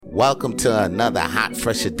Welcome to another hot,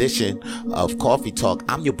 fresh edition of Coffee Talk.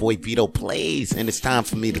 I'm your boy Vito Plays, and it's time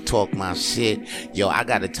for me to talk my shit. Yo, I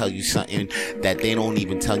gotta tell you something that they don't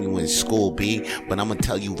even tell you in school, B, but I'm gonna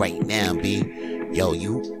tell you right now, B. Yo,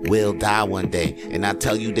 you will die one day. And I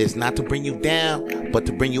tell you this not to bring you down, but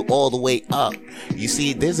to bring you all the way up. You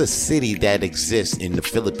see, there's a city that exists in the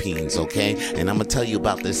Philippines, okay? And I'm gonna tell you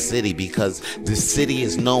about this city because this city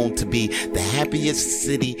is known to be the happiest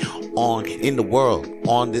city in the world,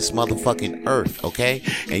 on this motherfucking earth, okay?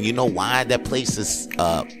 And you know why that place is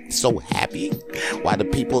so happy? Why the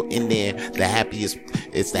people in there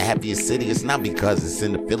it's the happiest city? It's not because it's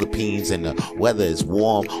in the Philippines and the weather is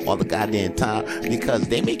warm all the goddamn time, because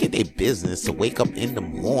they make it their business to wake up in the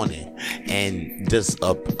morning and just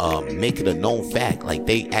make it a known fact. Like,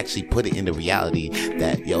 they actually put it into reality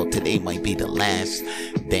that, yo, today might be the last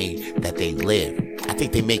day that they live. I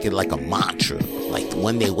think they make it like a mantra. Like,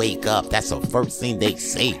 when they wake up, that's the first thing they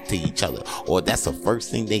say to each other, or that's the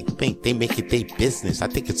first thing they think. They make it their business. I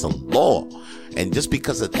think it's a law. And just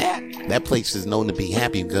because of that place is known to be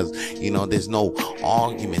happy because, you know, there's no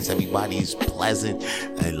arguments. Everybody's pleasant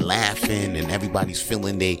and laughing, and everybody's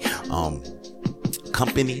feeling they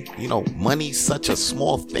company. You know, money's such a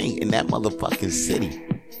small thing in that motherfucking city.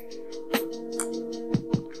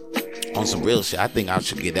 On some real shit, I think I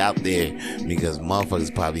should get out there because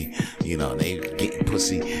motherfuckers probably, you know, they getting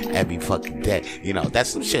pussy every fucking day. You know, that's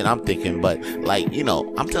some shit I'm thinking. But, like, you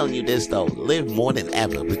know, I'm telling you this, though. Live more than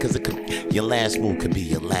ever, because your last move could be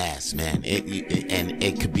your last, man. And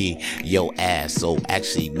it could be your ass. So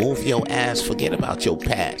actually move your ass. Forget about your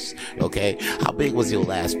past, okay? How big was your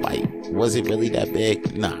last fight? Was it really that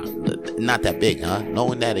big? Nah, not that big, huh?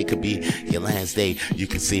 Knowing that it could be your last day, you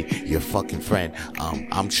can see your fucking friend.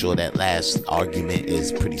 I'm sure that last argument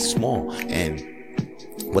is pretty small, and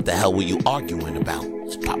what the hell were you arguing about?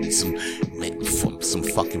 It's probably some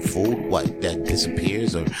fucking food, what, that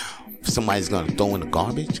disappears, or somebody's gonna throw in the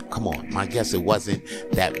garbage. Come on, my guess it wasn't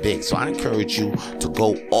that big. So I encourage you to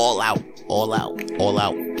go all out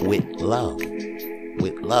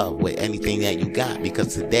with love, with anything that you got,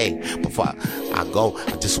 because today, before I go,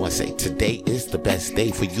 I just want to say today is the best day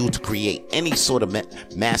for you to create any sort of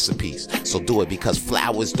masterpiece. So do it, because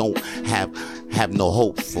flowers don't have no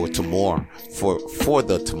hope for tomorrow, for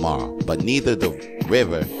the tomorrow, but neither the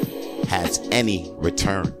river has any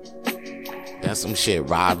return. That's some shit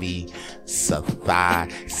Ravi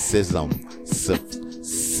Sathiasism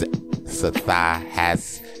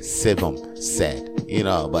said, you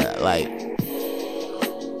know, but like,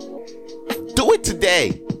 do it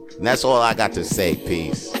today. And that's all I got to say.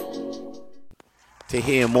 Peace. To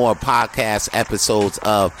hear more podcast episodes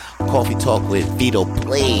of Coffee Talk with Vito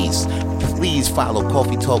Plays, please follow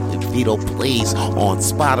Coffee Talk with Vito Plays on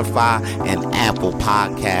Spotify and Apple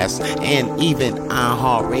Podcasts, and even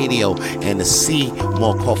iHeartRadio. And to see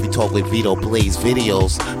more Coffee Talk with Vito Plays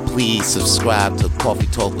videos, please subscribe to Coffee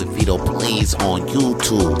Talk with Vito Plays on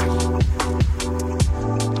YouTube.